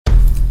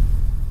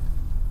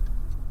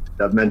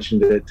I've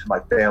mentioned it to my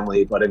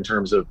family, but in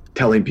terms of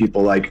telling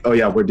people like, oh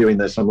yeah, we're doing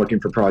this, I'm looking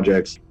for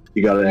projects,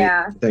 you got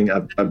anything,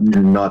 I'm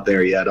not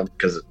there yet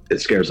because it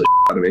scares the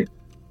out of me.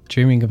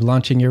 Dreaming of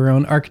launching your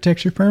own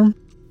architecture firm?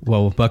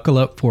 Well, buckle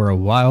up for a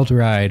wild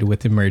ride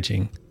with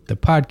Emerging, the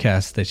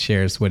podcast that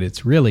shares what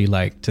it's really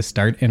like to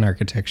start an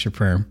architecture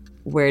firm.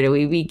 Where do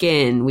we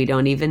begin? We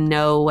don't even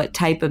know what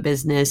type of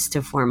business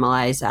to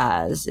formalize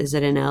as. Is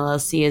it an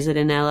LLC? Is it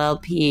an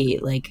LLP?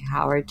 Like,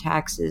 how are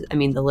taxes? I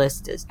mean, the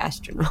list is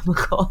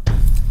astronomical.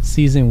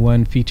 Season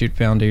 1 featured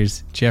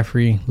founders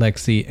Jeffrey,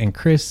 Lexi, and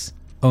Chris,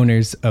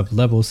 owners of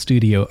Level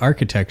Studio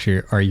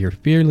Architecture, are your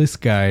fearless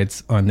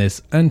guides on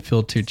this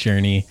unfiltered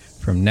journey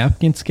from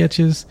napkin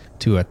sketches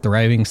to a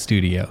thriving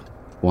studio.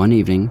 One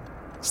evening,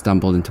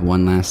 stumbled into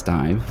one last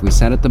dive, we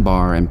sat at the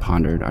bar and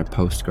pondered our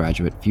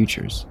postgraduate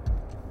futures.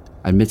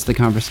 Amidst the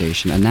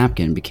conversation, a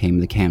napkin became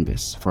the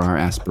canvas for our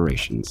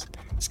aspirations,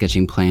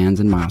 sketching plans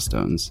and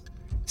milestones,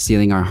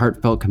 sealing our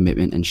heartfelt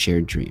commitment and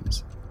shared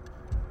dreams.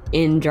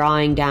 In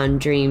drawing down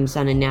dreams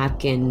on a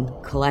napkin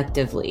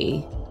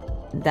collectively,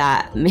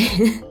 that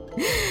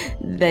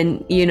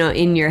then, you know,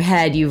 in your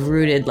head, you've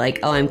rooted like,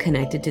 oh, I'm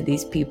connected to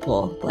these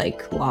people,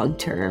 like long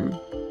term.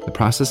 The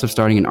process of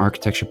starting an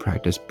architecture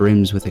practice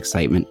brims with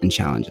excitement and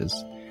challenges,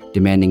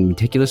 demanding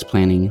meticulous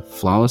planning,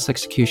 flawless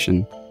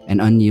execution, and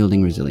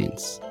unyielding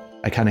resilience.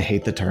 I kind of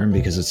hate the term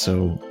because it's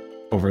so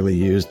overly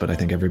used, but I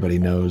think everybody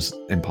knows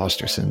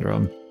imposter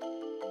syndrome.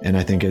 And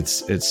I think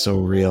it's so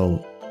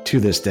real to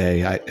this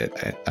day. I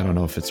don't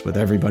know if it's with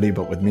everybody,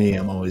 but with me,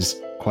 I'm always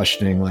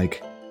questioning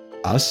like,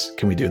 us?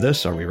 Can we do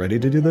this? Are we ready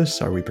to do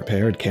this? Are we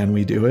prepared? Can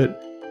we do it?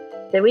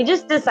 Did we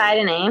just decide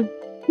a name?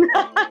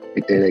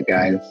 We did it,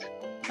 guys.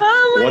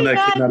 Oh my One God.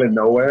 that came out of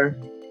nowhere.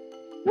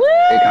 Woo!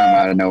 It came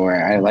out of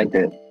nowhere. I liked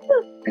it.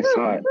 I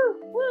saw it.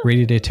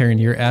 Ready to turn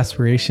your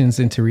aspirations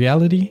into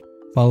reality?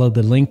 Follow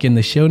the link in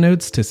the show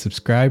notes to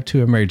subscribe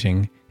to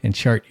Emerging and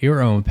chart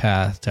your own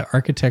path to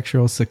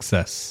architectural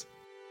success.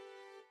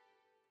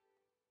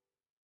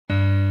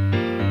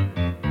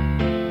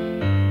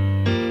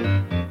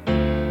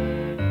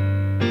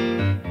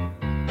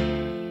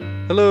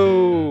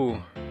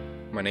 Hello,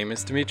 my name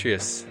is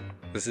Demetrius.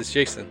 This is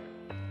Jason.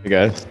 Hey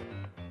guys.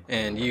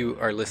 And you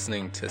are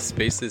listening to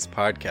Spaces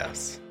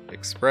Podcast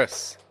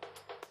Express.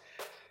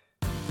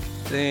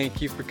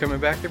 Thank you for coming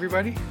back,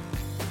 everybody.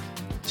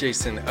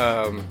 Jason,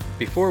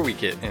 before we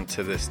get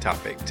into this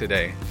topic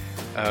today,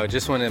 I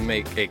just want to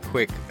make a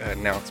quick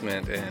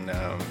announcement and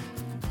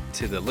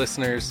to the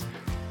listeners.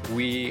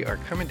 We are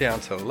coming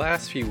down to the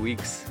last few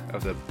weeks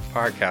of the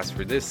podcast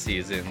for this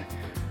season.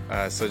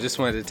 So just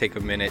wanted to take a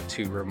minute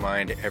to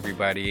remind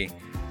everybody,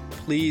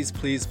 please,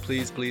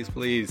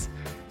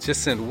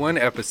 just send one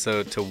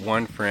episode to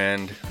one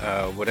friend,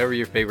 whatever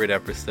your favorite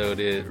episode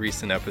is,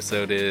 recent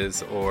episode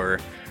is, or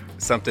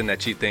something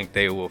that you think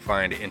they will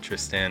find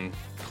interest in.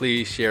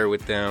 Please share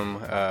with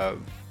them.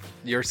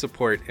 Your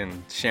support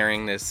in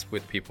sharing this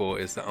with people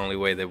is the only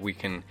way that we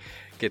can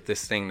get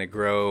this thing to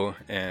grow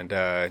and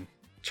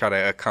try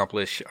to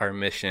accomplish our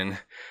mission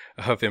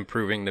of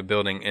improving the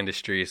building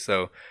industry.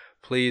 So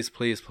please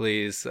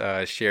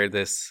share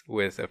this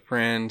with a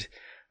friend.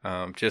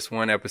 Just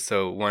one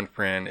episode, one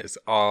friend is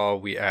all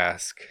we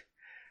ask.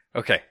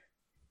 Okay,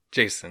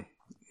 Jason.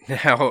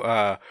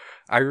 Now,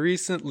 I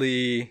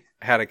recently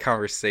had a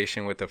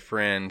conversation with a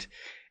friend,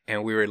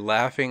 and we were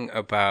laughing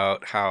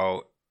about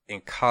how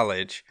in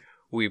college,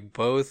 we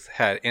both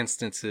had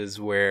instances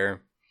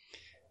where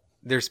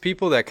there's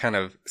people that kind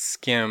of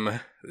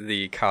skim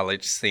the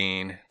college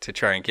scene to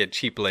try and get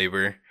cheap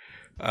labor.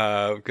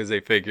 Because they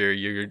figure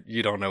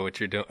you don't know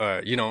what you're doing.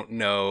 You don't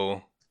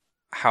know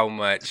how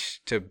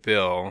much to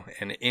bill,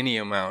 and any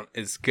amount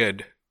is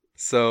good.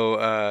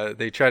 So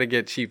they try to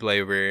get cheap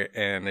labor,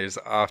 and there's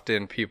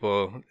often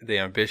people, the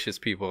ambitious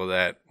people,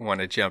 that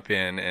want to jump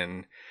in.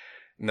 And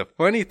the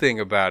funny thing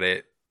about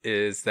it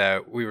is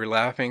that we were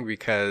laughing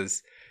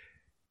because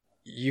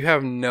you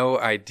have no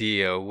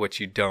idea what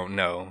you don't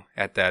know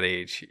at that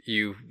age.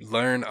 You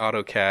learn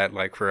AutoCAD,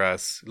 like for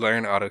us,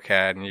 learn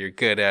AutoCAD, and you're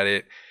good at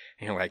it.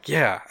 And you're like,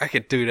 yeah, I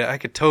could do that. I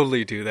could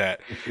totally do that.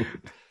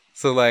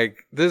 So like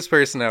this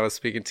person I was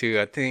speaking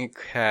to, I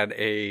think had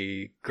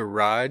a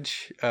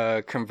garage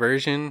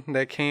conversion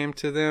that came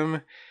to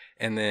them.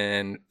 And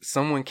then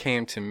someone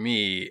came to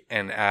me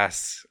and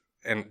asked,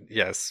 and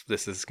yes,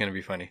 this is going to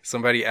be funny.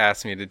 Somebody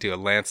asked me to do a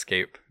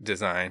landscape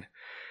design.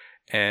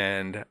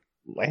 And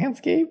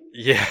landscape?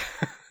 Yeah.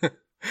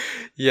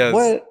 Yes.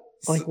 What?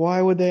 Like,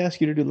 why would they ask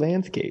you to do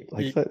landscape?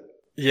 Like that?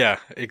 Yeah,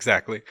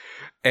 exactly.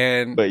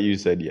 But you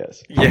said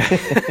yes. Yeah.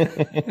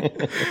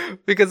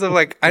 Because I'm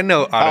like, I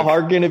know how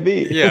hard can it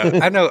be? Yeah,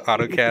 I know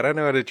AutoCAD. I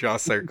know how to draw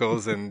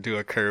circles and do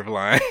a curved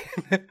line.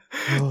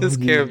 This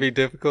can't be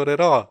difficult at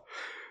all.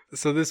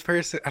 So this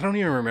person, I don't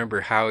even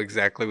remember how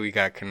exactly we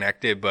got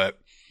connected, but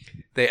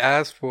they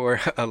asked for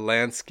a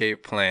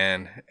landscape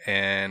plan,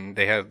 and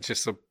they had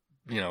just a,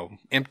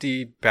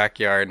 empty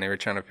backyard, and they were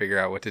trying to figure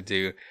out what to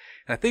do.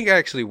 And I think I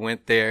actually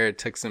went there,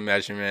 took some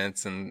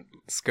measurements and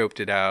scoped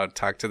it out,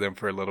 talked to them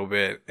for a little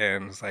bit,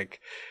 and was like,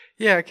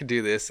 yeah, I could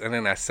do this. And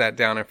then I sat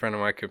down in front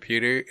of my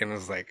computer and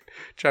was like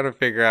trying to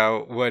figure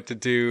out what to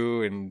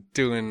do and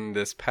doing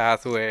this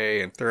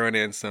pathway and throwing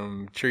in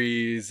some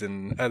trees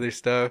and other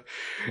stuff.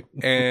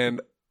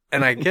 And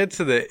I get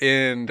to the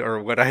end,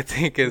 or what I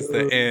think is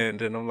the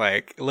end, and I'm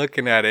like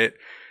looking at it.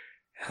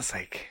 I was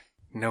like,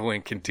 no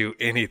one can do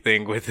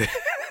anything with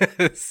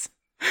this.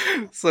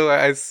 So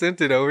I sent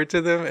it over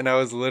to them, and I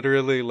was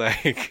literally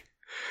like,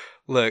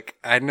 look,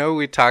 I know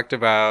we talked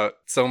about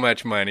so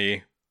much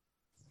money.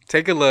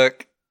 Take a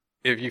look.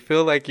 If you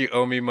feel like you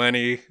owe me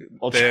money,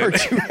 I'll then,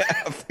 charge you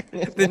half.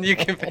 then you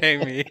can pay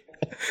me.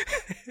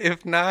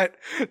 If not,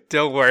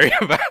 don't worry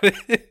about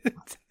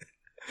it.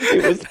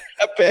 It was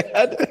that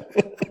bad.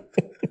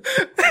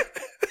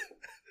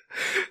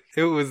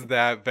 It was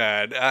that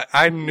bad.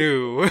 I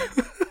knew.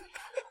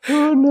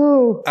 Oh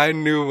no. I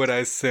knew what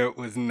I sent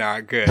was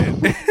not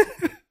good.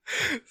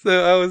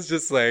 So I was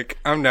just like,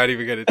 I'm not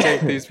even going to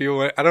take these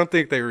people. I don't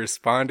think they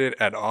responded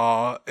at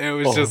all. It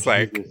was just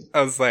like, Jesus.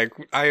 I was like,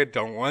 I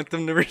don't want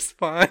them to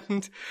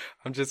respond.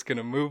 I'm just going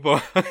to move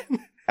on.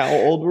 How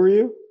old were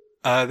you?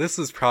 This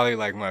was probably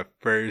like my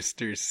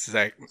first or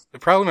second,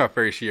 probably my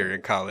first year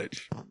in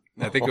college.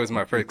 I think it was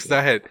my first, because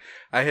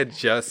I had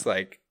just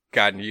like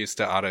gotten used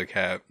to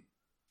AutoCAD.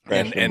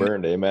 Crashed and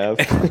burned, eh, Mav?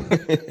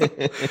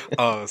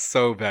 Oh,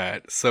 so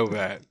bad. So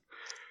bad.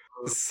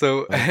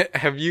 So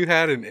have you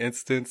had an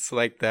instance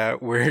like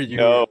that where you...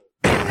 No.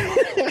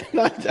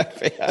 Not that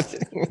fast.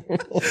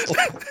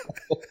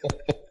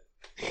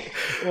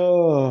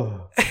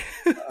 Oh.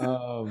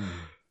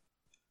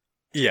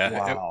 Yeah,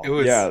 Wow. it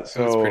was,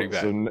 so, it was pretty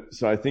bad.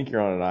 So I think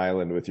you're on an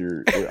island with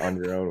on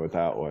your own with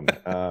that one.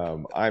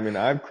 I mean,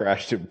 I've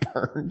crashed and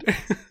burned,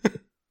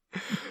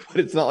 but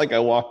it's not like I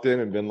walked in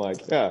and been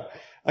like, yeah,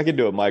 I could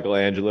do what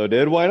Michelangelo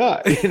did. Why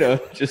not?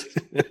 Just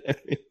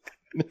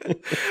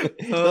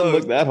it doesn't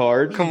look that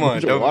hard. Come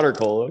on,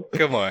 watercolor.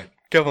 Come on.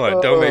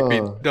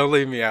 Don't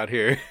leave me out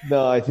here.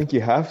 No, I think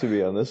you have to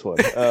be on this one.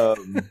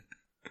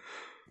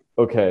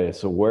 Okay,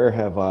 so where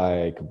have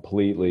I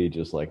completely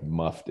just like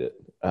muffed it?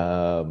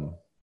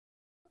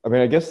 I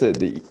mean, I guess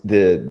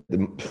the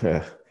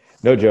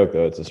no joke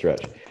though, it's a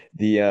stretch.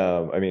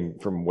 I mean,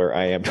 from where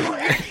I am to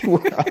where you were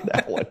on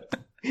that one.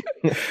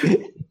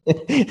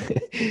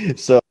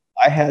 So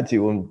I had to,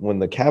 when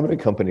the cabinet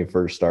company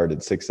first started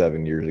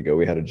 6-7 years ago,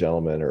 we had a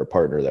gentleman or a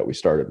partner that we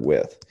started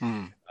with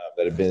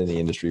that had been in the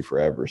industry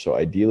forever. So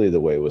ideally, the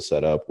way it was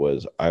set up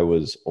was I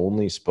was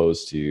only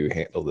supposed to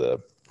handle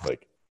the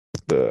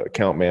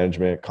account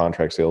management,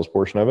 contract sales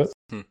portion of it.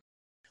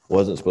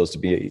 Wasn't supposed to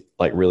be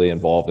like really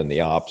involved in the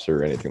ops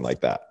or anything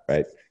like that,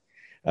 right?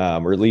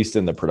 Or at least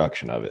in the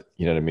production of it.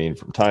 You know what I mean?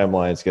 From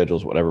timeline,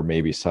 schedules, whatever,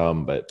 maybe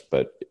some, but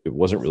it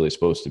wasn't really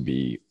supposed to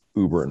be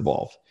uber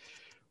involved.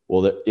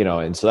 Well,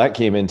 and so that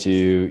came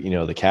into,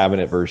 the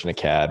cabinet version of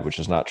CAD, which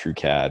is not true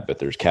CAD, but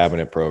there's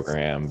cabinet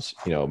programs,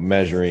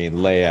 measuring,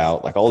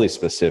 layout, like all these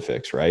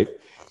specifics, right?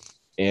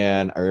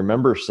 And I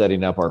remember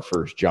setting up our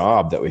first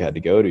job that we had to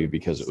go to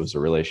because it was a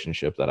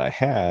relationship that I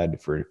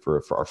had for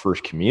our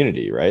first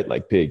community, right?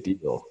 Like big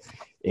deal.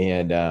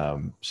 And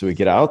so we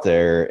get out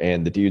there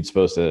and the dude's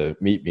supposed to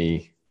meet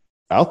me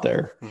out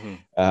there.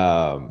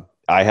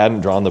 I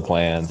hadn't drawn the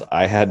plans.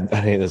 I hadn't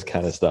done any of this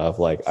kind of stuff.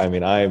 Like, I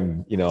mean, I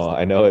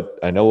know it.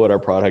 I know what our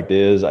product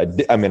is. I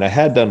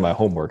had done my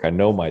homework. I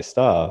know my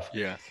stuff.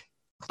 Yeah.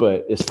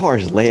 But as far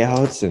as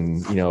layouts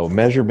and,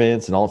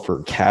 measurements and all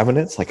for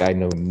cabinets, like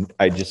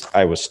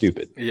I was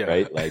stupid. Yeah.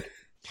 Right. Like,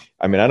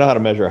 I mean, I know how to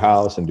measure a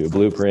house and do a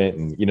blueprint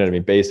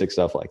and, basic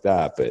stuff like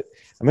that. But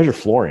I measure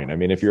flooring. I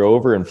mean, if you're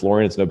over in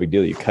flooring, it's no big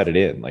deal. You cut it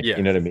in. Like,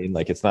 you know what I mean?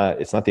 Like, it's not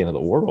the end of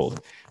the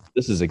world.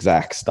 This is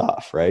exact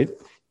stuff. Right.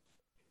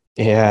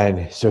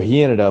 And so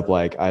he ended up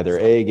like either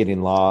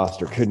getting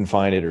lost or couldn't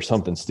find it or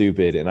something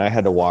stupid. And I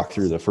had to walk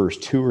through the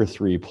first 2 or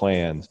 3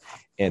 plans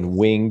and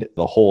winged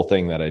the whole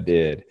thing that I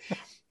did.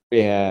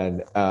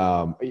 And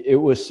it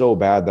was so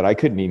bad that I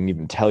couldn't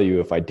even tell you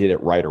if I did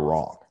it right or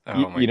wrong.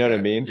 You know what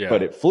I mean? Yeah.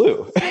 But it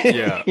flew.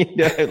 Yeah.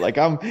 Like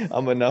I'm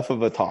enough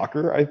of a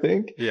talker, I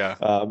think. Yeah.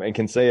 And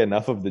can say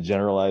enough of the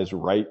generalized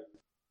right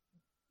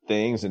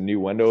things and knew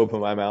when to open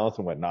my mouth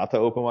and when not to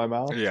open my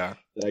mouth. Yeah.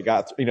 I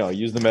got,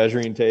 use the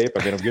measuring tape.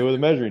 I mean, I'm good with the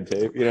measuring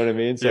tape. You know what I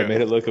mean? So I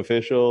made it look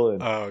official.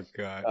 And, oh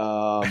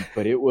God.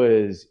 But it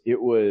was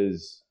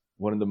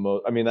one of the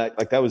most, I mean,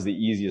 that was the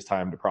easiest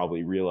time to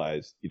probably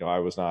realize, I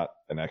was not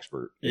an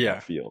expert in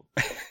that field.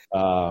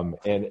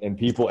 And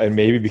people, and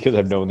maybe because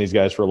I've known these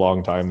guys for a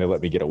long time, they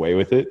let me get away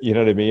with it. You know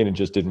what I mean? And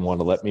just didn't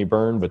want to let me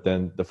burn. But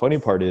then the funny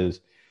part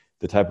is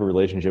the type of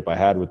relationship I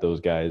had with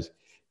those guys.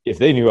 If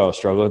they knew I was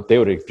struggling, they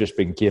would have just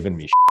been giving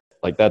me shit.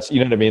 Like that's, you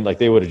know what I mean? Like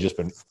they would have just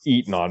been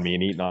eating on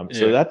me.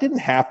 So that didn't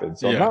happen.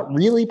 So I'm not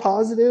really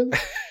positive.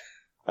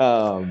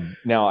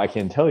 Now I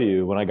can tell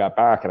you when I got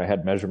back and I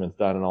had measurements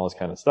done and all this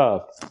kind of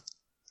stuff,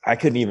 I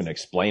couldn't even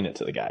explain it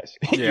to the guys.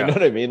 You know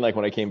what I mean? Like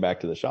when I came back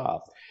to the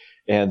shop.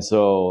 And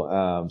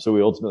so, so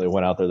we ultimately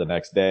went out there the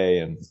next day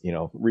and,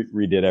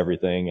 redid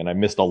everything. And I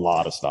missed a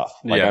lot of stuff.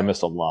 I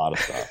missed a lot of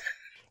stuff.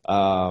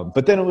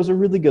 But then it was a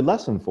really good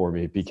lesson for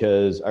me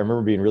because I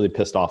remember being really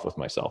pissed off with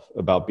myself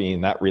about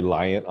being that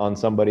reliant on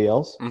somebody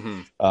else,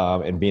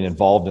 and being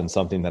involved in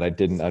something that I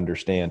didn't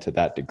understand to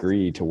that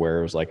degree, to where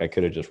it was like I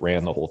could have just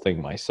ran the whole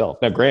thing myself.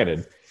 Now,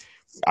 granted,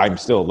 I'm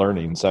still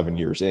learning 7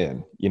 years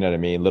in, you know what I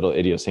mean? Little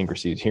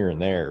idiosyncrasies here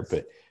and there,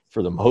 but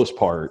for the most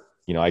part,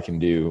 you know, I can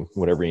do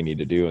whatever you need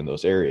to do in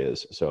those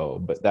areas. So,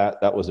 but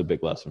that was a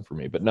big lesson for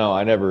me. But no,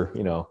 I never,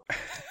 you know,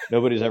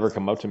 nobody's ever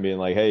come up to me and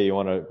like, hey, you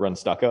want to run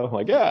stucco? I'm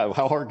like, yeah,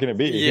 how hard can it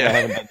be? Yeah.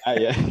 I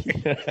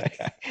haven't done that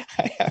yet.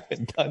 I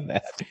haven't done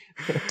that.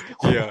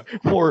 Yeah.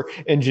 More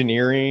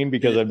engineering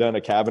because I've done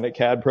a cabinet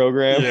CAD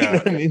program. Yeah. You know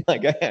what I mean?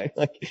 Like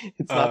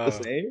it's not the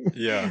same.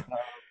 Yeah.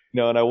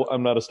 You know, and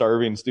I'm not a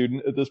starving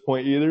student at this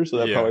point either. So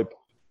that probably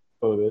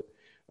of it.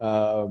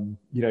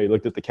 You know, you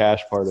looked at the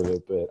cash part of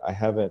it, but I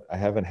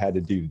haven't had to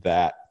do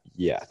that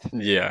yet.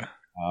 Yeah.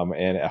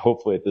 And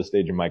hopefully at this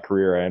stage in my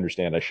career, I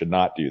understand I should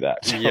not do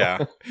that. So.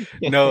 Yeah.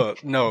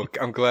 No,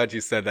 I'm glad you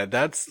said that.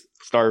 That's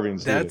starving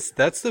student.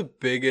 That's the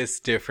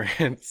biggest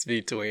difference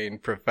between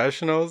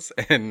professionals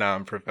and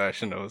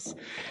non-professionals,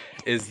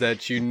 is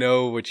that you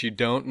know what you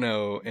don't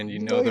know, and you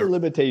know the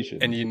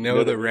limitations, and you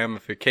know the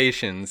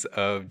ramifications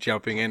of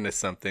jumping into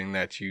something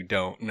that you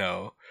don't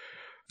know.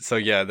 So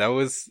yeah, it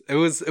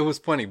was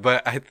funny,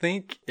 but I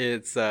think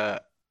it's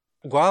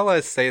while I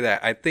say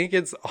that, I think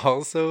it's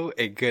also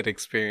a good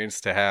experience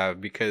to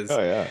have, because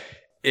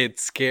it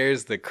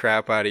scares the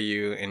crap out of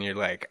you, and you're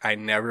like, I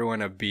never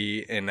want to be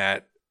in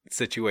that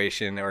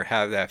situation or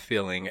have that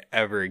feeling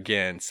ever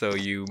again. So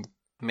you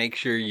make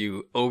sure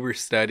you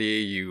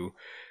overstudy, you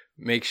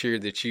make sure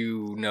that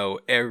you know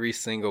every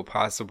single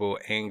possible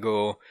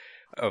angle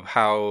of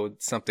how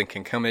something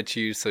can come at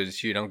you so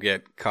that you don't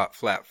get caught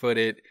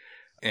flat-footed.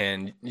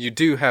 And you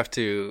do have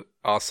to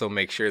also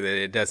make sure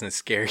that it doesn't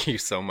scare you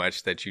so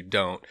much that you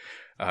don't,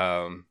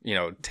 you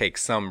know, take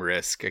some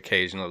risk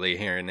occasionally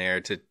here and there,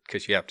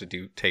 because you have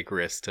to take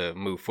risks to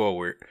move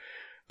forward.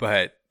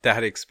 But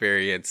that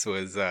experience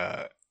was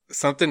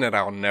something that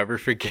I'll never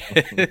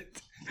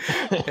forget.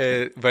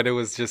 But it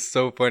was just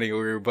so funny. We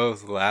were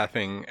both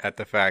laughing at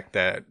the fact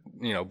that,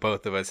 you know,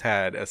 both of us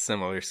had a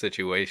similar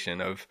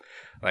situation of,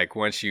 like,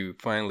 once you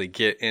finally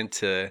get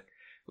into,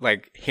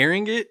 like,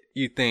 hearing it,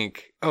 you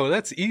think, oh,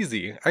 that's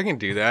easy, I can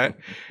do that.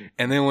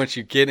 And then once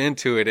you get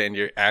into it and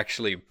you're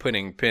actually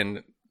putting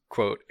pen,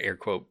 quote, air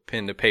quote,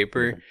 pen to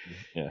paper,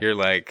 you're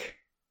like,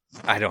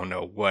 I don't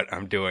know what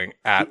I'm doing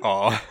at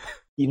all.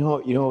 You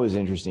know what was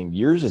interesting?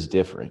 Yours is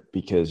different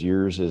because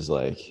yours is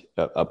like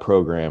a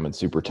program and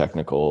super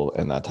technical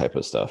and that type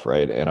of stuff,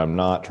 right? And I'm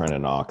not trying to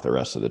knock the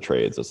rest of the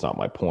trades. That's not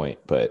my point.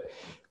 But,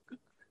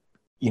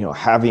 you know,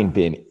 having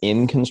been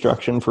in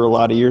construction for a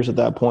lot of years at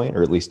that point,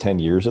 or at least 10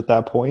 years at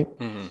that point,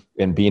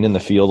 and being in the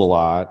field a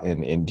lot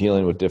and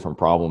dealing with different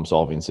problem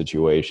solving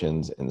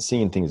situations and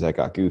seeing things that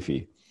got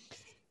goofy,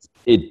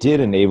 it did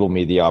enable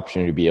me the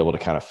opportunity to be able to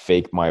kind of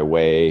fake my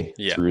way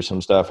through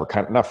some stuff, or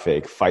kind of not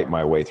fake, fight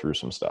my way through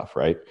some stuff,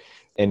 right?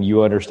 And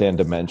you understand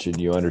dimension,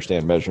 you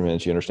understand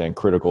measurements, you understand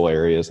critical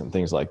areas and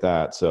things like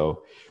that.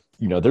 So,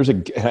 you know,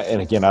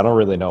 and again, I don't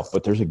really know,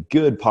 but there's a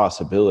good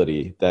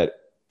possibility that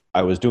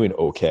I was doing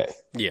okay.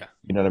 Yeah.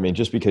 You know what I mean?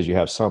 Just because you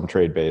have some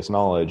trade-based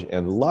knowledge.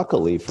 And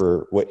luckily,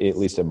 for what, at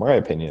least in my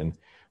opinion,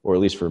 or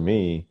at least for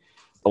me,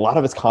 a lot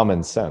of it's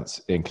common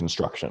sense in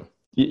construction.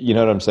 You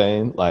know what I'm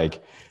saying?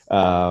 Like,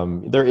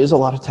 there is a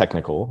lot of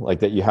technical, like,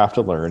 that you have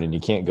to learn, and you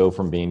can't go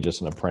from being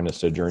just an apprentice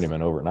to a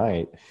journeyman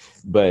overnight.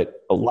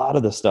 But a lot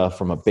of the stuff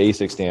from a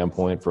basic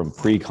standpoint, from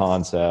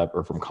pre-concept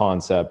or from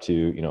concept to,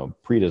 you know,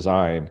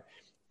 pre-design,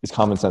 is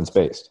common sense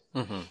based.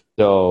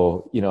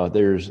 So, you know,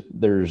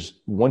 there's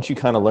once you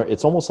kind of learn,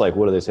 it's almost like,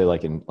 what do they say,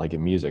 like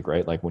in music,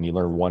 right? Like when you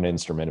learn one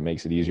instrument, it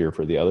makes it easier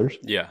for the others.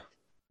 Yeah.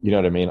 You know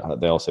what I mean?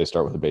 They all say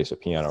start with a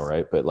basic piano,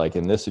 right? But like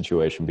in this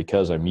situation,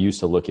 because I'm used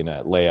to looking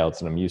at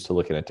layouts and I'm used to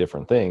looking at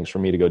different things, for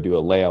me to go do a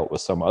layout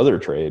with some other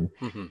trade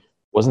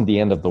wasn't the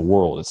end of the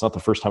world. It's not the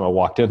first time I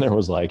walked in there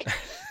was like,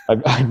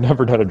 I've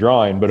never done a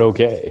drawing, but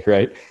okay,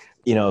 right?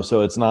 You know, so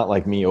it's not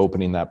like me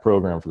opening that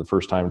program for the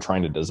first time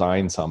trying to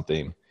design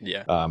something,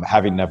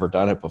 having never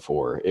done it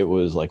before. It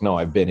was like, no,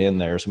 I've been in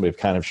there. Somebody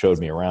kind of showed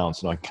me around,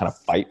 so now I can kind of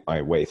fight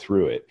my way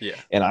through it. Yeah.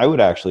 And I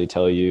would actually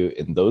tell you,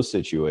 in those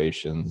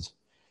situations,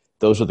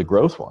 those are the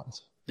growth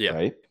ones,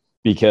 right?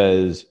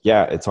 Because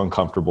it's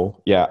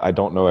uncomfortable. Yeah, I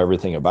don't know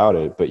everything about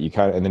it, but you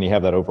kind of, and then you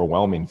have that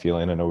overwhelming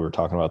feeling. I know we were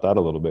talking about that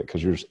a little bit,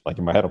 because you're just like,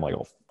 in my head, I'm like,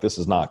 oh, this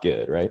is not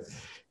good, right?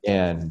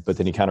 But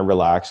then you kind of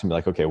relax and be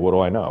like, okay, what do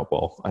I know?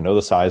 Well, I know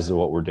the size of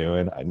what we're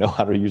doing. I know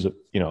how to use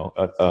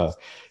a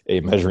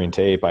measuring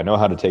tape. I know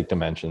how to take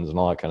dimensions and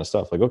all that kind of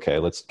stuff. Like, okay,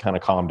 let's kind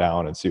of calm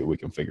down and see what we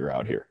can figure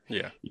out here.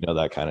 Yeah. You know,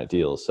 that kind of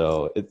deal.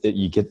 So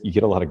you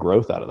get a lot of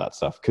growth out of that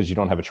stuff, because you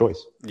don't have a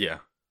choice. Yeah.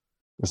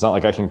 It's not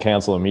like I can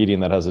cancel a meeting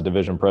that has a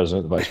division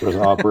president, the vice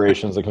president of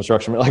operations, the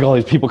construction, like all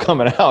these people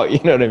coming out, you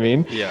know what I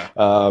mean? Yeah.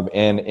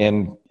 And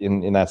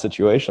in that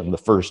situation, the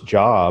first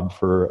job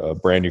for a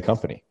brand new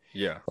company,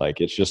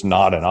 like, it's just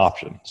not an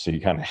option. So you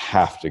kind of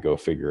have to go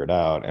figure it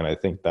out. And I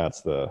think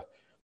that's the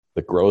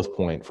the growth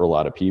point for a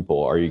lot of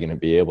people. Are you going to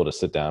be able to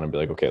sit down and be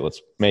like, okay,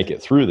 let's make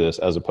it through this,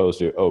 as opposed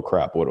to, oh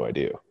crap, what do I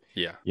do?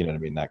 Yeah. You know what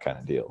I mean? That kind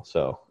of deal.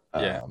 So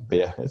yeah, but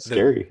yeah, it's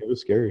scary. It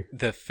was scary.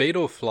 The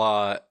fatal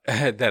flaw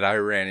that I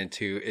ran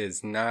into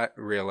is not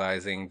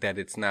realizing that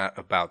it's not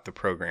about the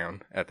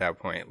program at that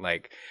point.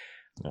 Like,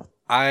 no.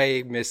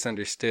 I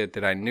misunderstood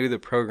that I knew the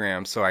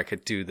program so I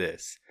could do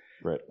this.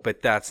 Right.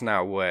 But that's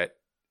not what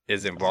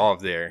is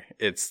involved there.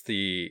 It's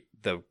the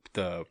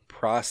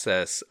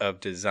process of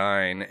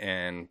design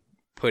and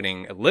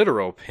putting a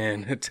literal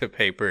pen to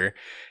paper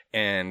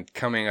and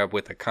coming up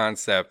with a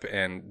concept.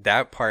 And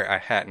that part I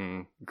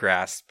hadn't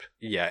grasped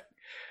yet.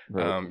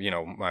 Right.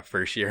 My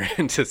first year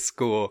into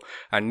school,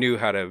 I knew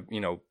how to,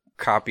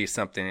 copy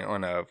something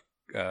on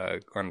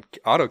on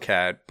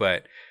AutoCAD,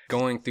 but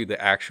going through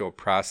the actual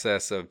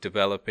process of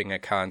developing a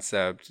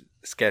concept,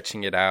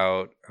 sketching it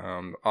out,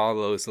 all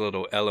those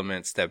little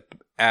elements that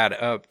add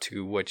up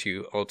to what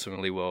you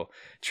ultimately will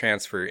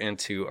transfer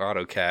into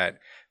AutoCAD,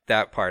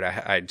 that part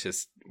I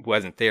just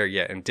wasn't there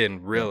yet and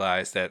didn't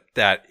realize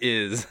that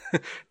is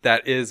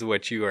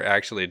what you are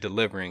actually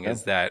delivering,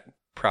 is that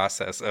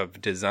process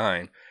of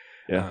design.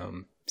 Yeah.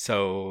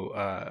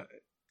 So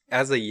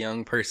as a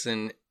young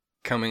person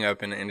coming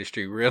up in the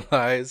industry,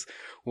 realize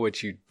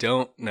what you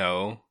don't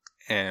know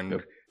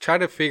and try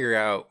to figure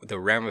out the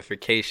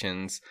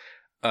ramifications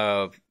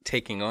of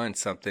taking on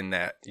something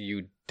that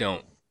you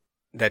don't,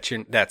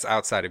 that's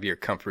outside of your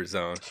comfort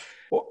zone.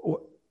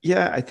 Well,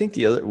 yeah, I think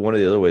one of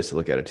the other ways to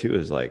look at it too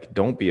is like,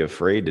 don't be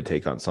afraid to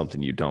take on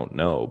something you don't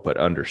know, but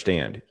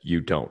understand you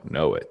don't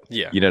know it.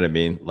 Yeah. You know what I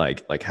mean?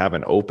 Like have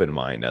an open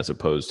mind, as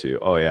opposed to,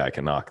 oh yeah, I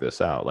can knock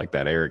this out, like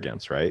that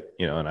arrogance, right?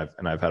 And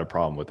I've had a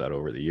problem with that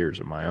over the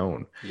years of my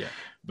own. Yeah.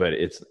 But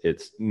it's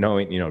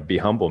knowing, be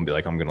humble and be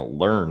like, I'm going to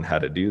learn how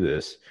to do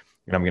this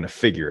and I'm going to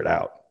figure it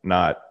out.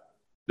 Not,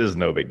 this is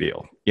no big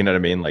deal. You know what I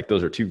mean? Like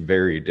those are two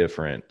very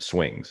different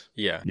swings.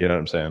 Yeah. You know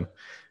what I'm saying?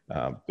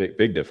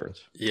 Big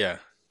difference. Yeah.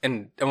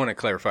 And I want to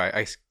clarify,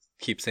 I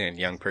keep saying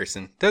young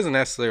person. Doesn't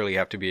necessarily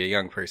have to be a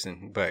young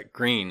person, but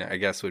green, I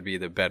guess, would be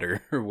the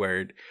better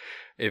word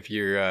if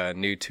you're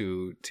new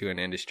to an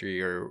industry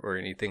or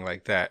anything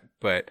like that.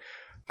 But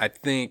I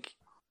think,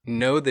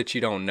 know that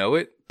you don't know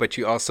it, but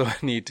you also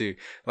need to,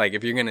 like,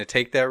 if you're going to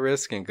take that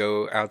risk and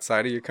go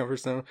outside of your comfort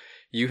zone,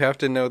 you have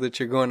to know that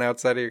you're going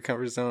outside of your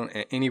comfort zone,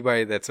 and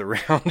anybody that's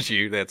around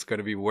you that's going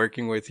to be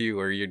working with you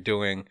or you're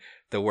doing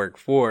the work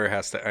for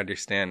has to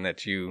understand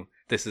that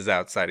this is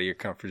outside of your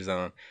comfort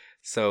zone.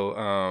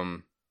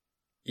 So,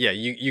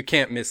 you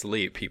can't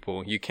mislead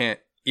people. You can't,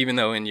 even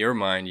though in your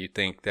mind you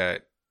think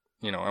that,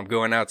 I'm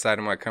going outside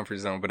of my comfort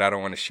zone, but I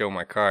don't want to show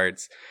my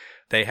cards.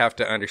 They have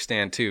to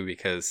understand too,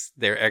 because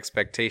their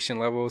expectation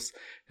levels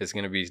is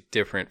going to be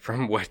different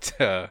from what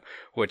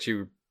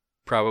you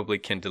probably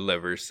can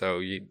deliver.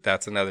 So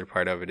that's another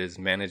part of it, is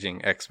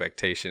managing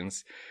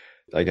expectations.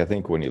 Like, I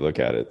think when you look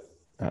at it,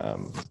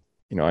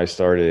 I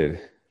started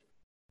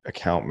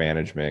account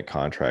management,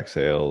 contract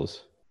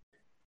sales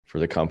for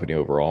the company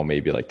overall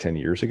maybe like 10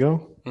 years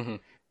ago. Mm-hmm.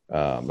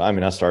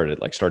 I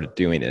started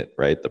doing it,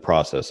 right? The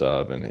process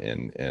of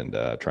and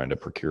trying to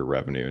procure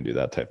revenue and do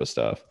that type of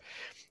stuff.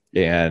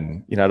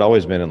 And, I'd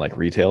always been in like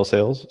retail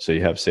sales. So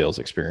you have sales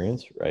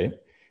experience, right?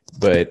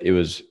 But it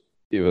was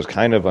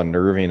kind of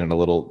unnerving and a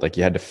little like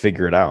you had to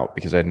figure it out,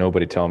 because I had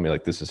nobody telling me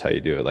like, this is how you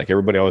do it. Like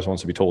everybody always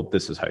wants to be told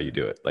this is how you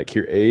do it. Like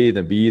here, A,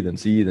 then B, then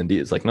C, then D.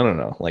 It's like,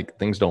 no. Like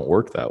things don't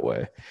work that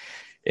way.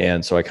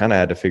 And so I kind of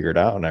had to figure it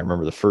out. And I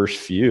remember the first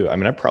few, I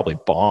probably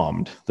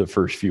bombed the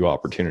first few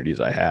opportunities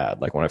I had,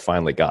 like when I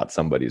finally got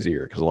somebody's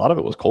ear, because a lot of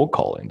it was cold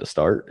calling to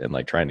start and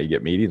like trying to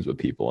get meetings with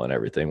people and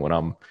everything.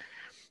 I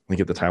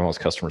think at the time I was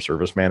customer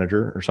service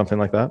manager or something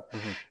like that.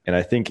 Mm-hmm. And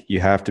I think you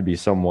have to be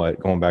somewhat,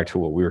 going back to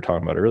what we were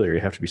talking about earlier, you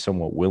have to be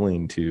somewhat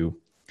willing to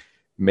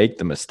make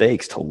the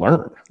mistakes to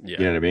learn. Yeah.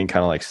 You know what I mean?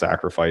 Kind of like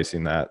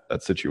sacrificing that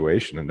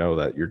situation and know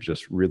that you're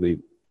just really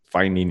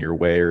finding your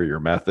way or your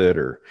method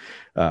or,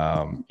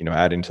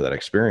 adding to that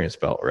experience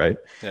belt. Right.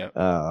 Yeah.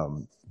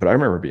 But I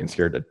remember being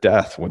scared to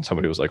death when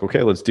somebody was like,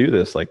 okay, let's do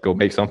this. Like, go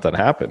make something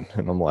happen.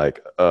 And I'm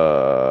like,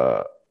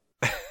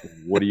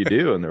 what do you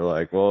do? And they're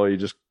like, well, you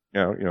just,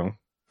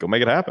 go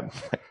make it happen.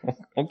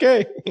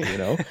 Okay.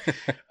 And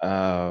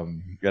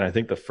I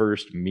think the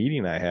first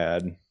meeting I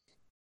had,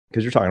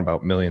 because you're talking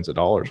about millions of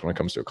dollars when it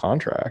comes to a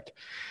contract,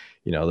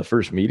 the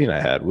first meeting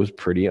I had was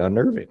pretty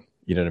unnerving.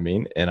 You know what I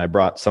mean? And I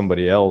brought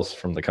somebody else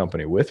from the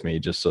company with me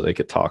just so they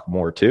could talk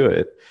more to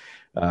it.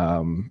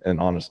 And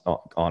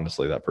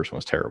honestly, that person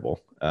was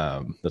terrible.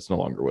 That's no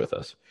longer with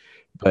us.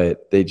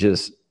 But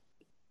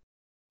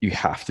you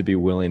have to be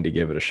willing to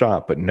give it a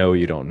shot, but no,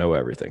 you don't know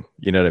everything.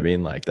 You know what I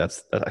mean? Like I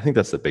think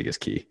that's the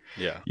biggest key.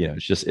 Yeah.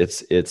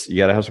 It's you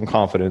got to have some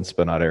confidence,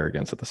 but not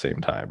arrogance at the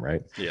same time.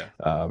 Right. Yeah.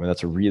 And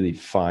that's a really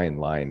fine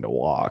line to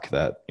walk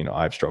that,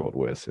 I've struggled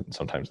with and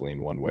sometimes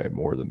lean one way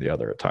more than the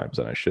other at times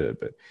than I should.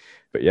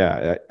 But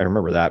yeah, I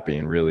remember that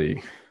being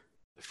really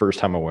the first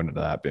time I went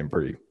into that being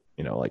pretty,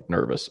 like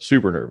nervous,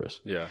 super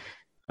nervous. Yeah.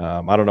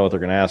 I don't know what they're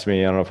going to ask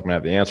me. I don't know if I'm going to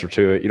have the answer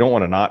to it. You don't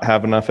want to not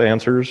have enough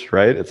answers,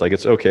 right? It's like,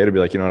 it's okay to be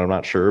like, I'm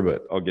not sure,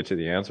 but I'll get you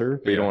the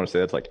answer. But you don't want to say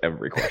that's like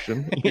every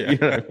question. Yeah. You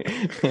know what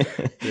I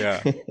mean?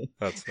 Yeah.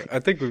 I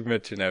think we've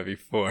mentioned that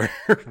before,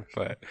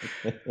 but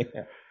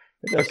Yeah.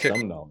 Okay.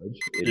 Some knowledge.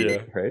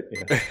 Idiot, Yeah. Right.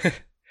 Yeah.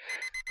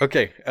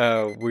 Okay,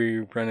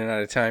 we're running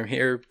out of time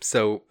here.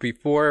 So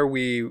before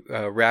we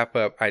wrap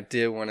up, I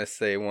did want to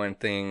say one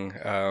thing,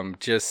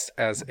 just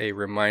as a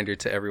reminder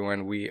to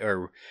everyone. We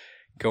are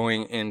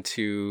going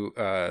into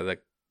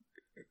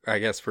I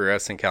guess for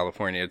us in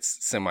California,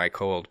 it's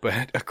semi-cold,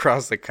 but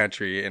across the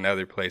country in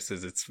other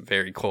places, it's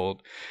very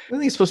cold. I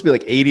think it's supposed to be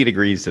like 80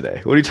 degrees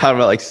today. What are you talking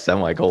about? Like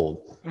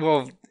semi-cold?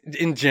 Well,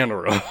 in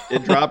general,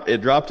 It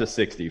dropped to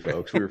 60,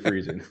 folks. We were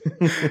freezing.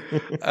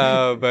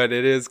 but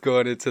it is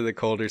going into the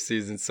colder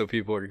season, so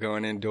people are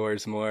going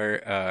indoors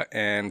more.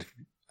 And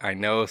I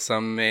know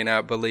some may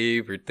not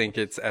believe or think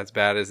it's as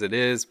bad as it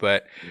is,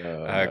 but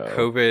No.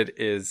 COVID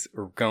is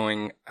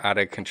going out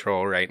of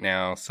control right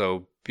now.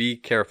 So be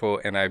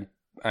careful. And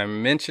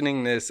I'm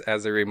mentioning this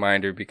as a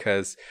reminder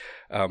because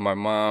my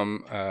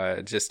mom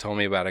just told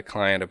me about a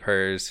client of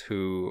hers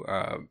who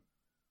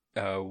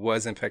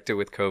was infected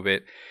with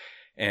COVID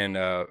and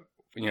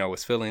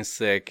was feeling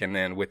sick, and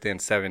then within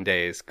 7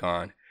 days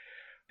gone.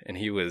 And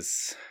he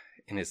was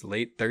in his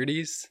late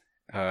 30s,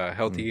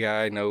 healthy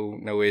guy,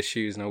 no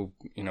issues, no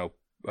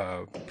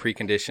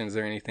preconditions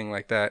or anything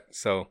like that.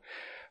 So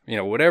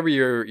whatever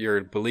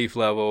your belief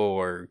level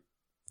or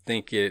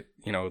think it,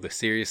 the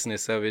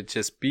seriousness of it,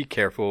 just be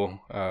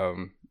careful,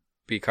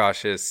 be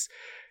cautious,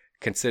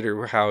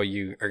 consider how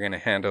you are going to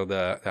handle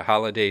the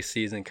holiday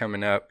season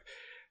coming up.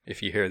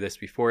 If you hear this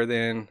before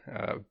then,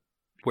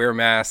 wear a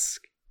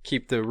mask,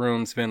 keep the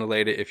rooms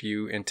ventilated if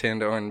you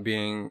intend on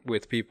being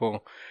with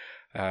people.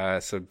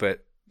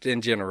 But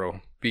in general,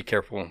 be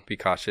careful, be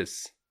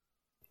cautious.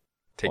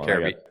 Take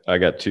care of you. I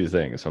got two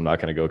things. I'm not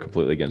going to go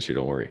completely against you.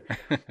 Don't worry.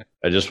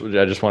 I just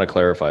want to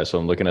clarify. So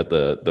I'm looking at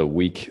the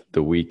week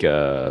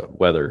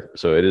weather.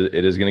 So it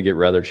is going to get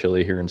rather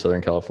chilly here in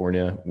Southern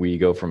California. We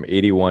go from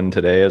 81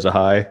 today as a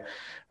high,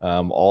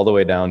 all the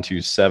way down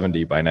to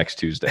 70 by next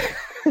Tuesday.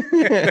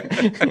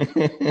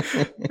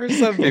 For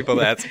some people,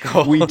 that's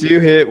cold. We do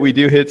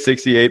hit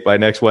 68 by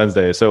next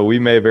Wednesday. So we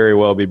may very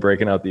well be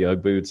breaking out the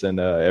Ugg boots and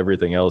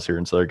everything else here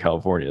in Southern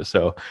California.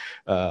 So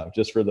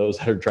just for those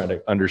that are trying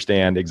to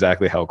understand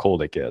exactly how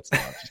cold it gets. No,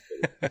 I'm just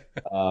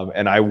kidding.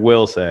 And I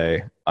will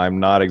say I'm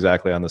not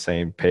exactly on the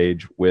same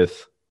page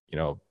with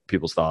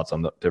people's thoughts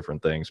on the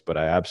different things, but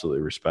I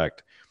absolutely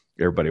respect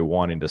everybody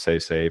wanting to stay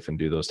safe and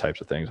do those types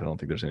of things. I don't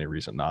think there's any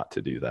reason not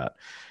to do that.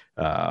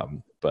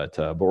 But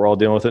we're all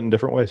dealing with it in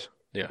different ways.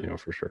 Yeah,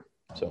 for sure.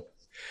 So,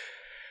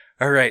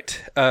 all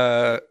right.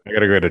 I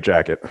gotta go get a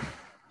jacket.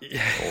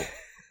 Yeah.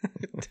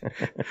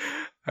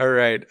 All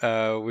right.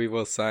 We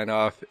will sign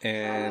off,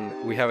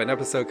 and we have an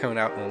episode coming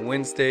out on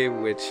Wednesday,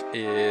 which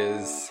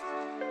is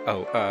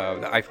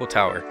the Eiffel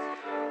Tower.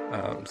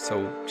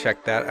 So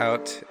check that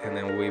out, and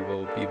then we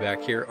will be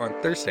back here on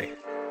Thursday.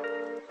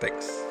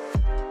 Thanks.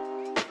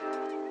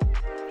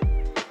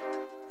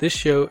 This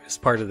show is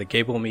part of the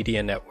Gable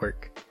Media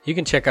Network. You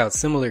can check out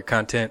similar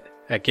content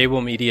at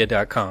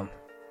gablemedia.com.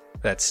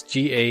 That's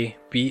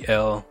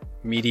GABL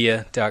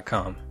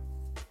media.com.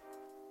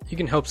 You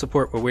can help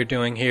support what we're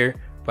doing here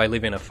by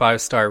leaving a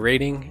 5-star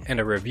rating and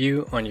a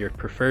review on your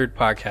preferred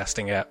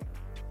podcasting app.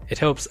 It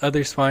helps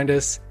others find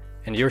us,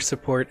 and your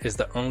support is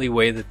the only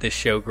way that this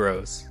show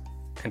grows.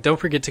 And don't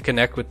forget to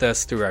connect with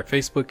us through our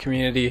Facebook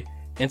community,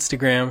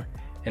 Instagram,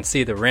 and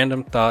see the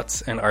random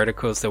thoughts and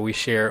articles that we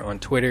share on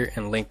Twitter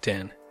and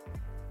LinkedIn.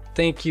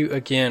 Thank you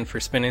again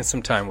for spending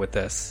some time with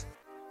us.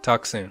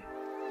 Talk soon.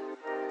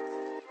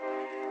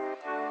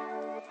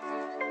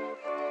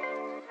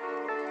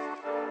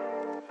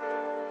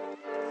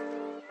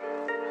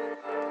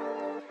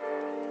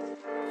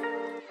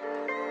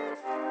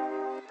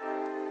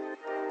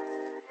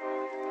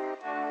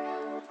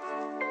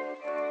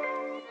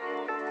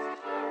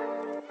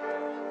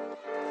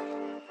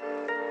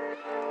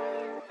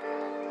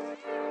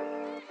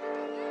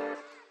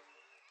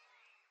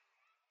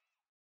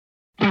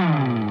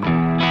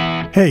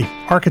 Hey,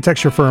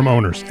 architecture firm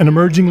owners and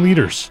emerging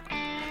leaders.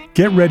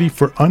 Get ready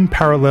for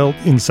unparalleled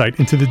insight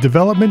into the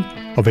development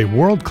of a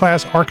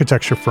world-class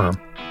architecture firm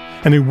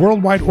and a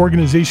worldwide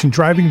organization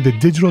driving the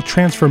digital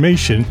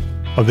transformation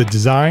of the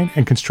design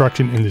and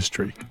construction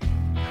industry.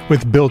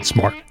 With Build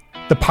Smart,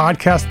 the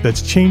podcast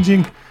that's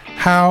changing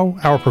how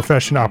our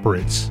profession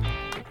operates.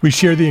 We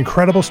share the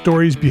incredible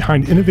stories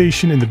behind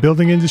innovation in the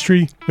building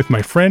industry with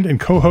my friend and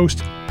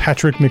co-host,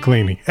 Patrick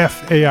McLeamy,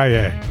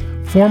 FAIA,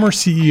 former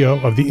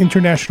CEO of the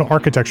international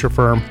architecture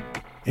firm,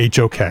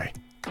 HOK.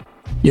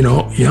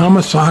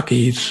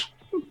 Yamasaki's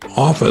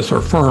office or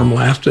firm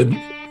lasted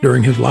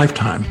during his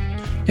lifetime.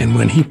 And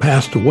when he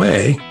passed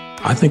away,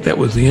 I think that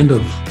was the end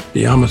of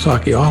the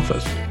Yamasaki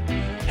office.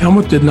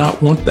 Helmut did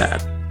not want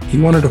that. He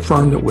wanted a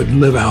firm that would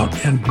live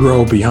out and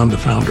grow beyond the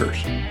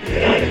founders.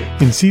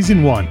 In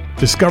Season 1,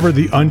 discover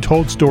the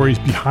untold stories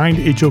behind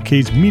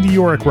HOK's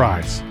meteoric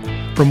rise.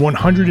 From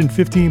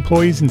 150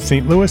 employees in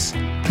St. Louis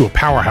to a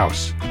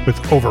powerhouse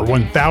with over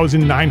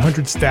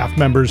 1,900 staff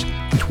members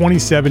and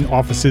 27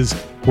 offices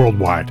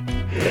worldwide.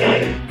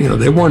 You know,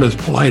 they weren't as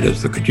polite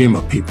as the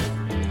Kojima people.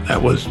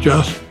 That was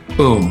just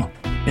boom.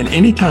 And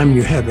anytime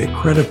you have a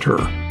creditor,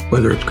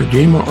 whether it's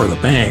Kojima or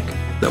the bank,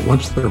 that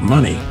wants their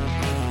money,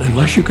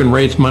 unless you can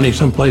raise money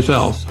someplace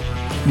else,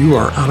 you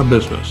are out of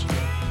business.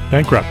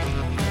 Bankrupt.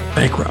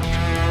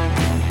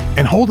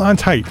 And hold on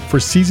tight for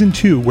season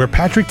 2, where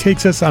Patrick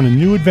takes us on a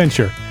new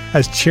adventure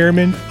as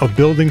chairman of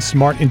Building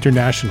Smart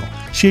International,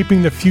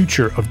 shaping the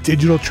future of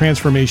digital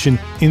transformation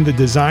in the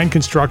design,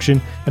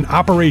 construction, and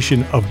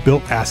operation of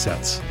built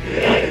assets.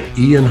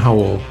 Ian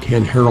Howell,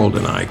 Ken Harold,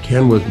 and I,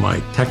 Ken was my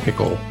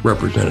technical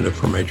representative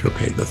from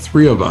HOK. The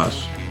three of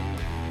us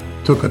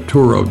took a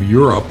tour of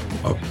Europe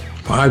of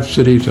 5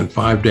 cities in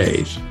 5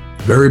 days.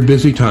 Very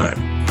busy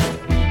time.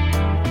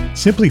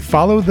 Simply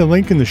follow the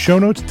link in the show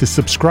notes to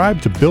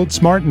subscribe to Build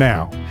Smart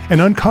now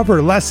and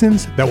uncover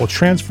lessons that will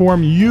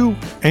transform you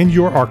and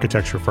your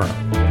architecture firm.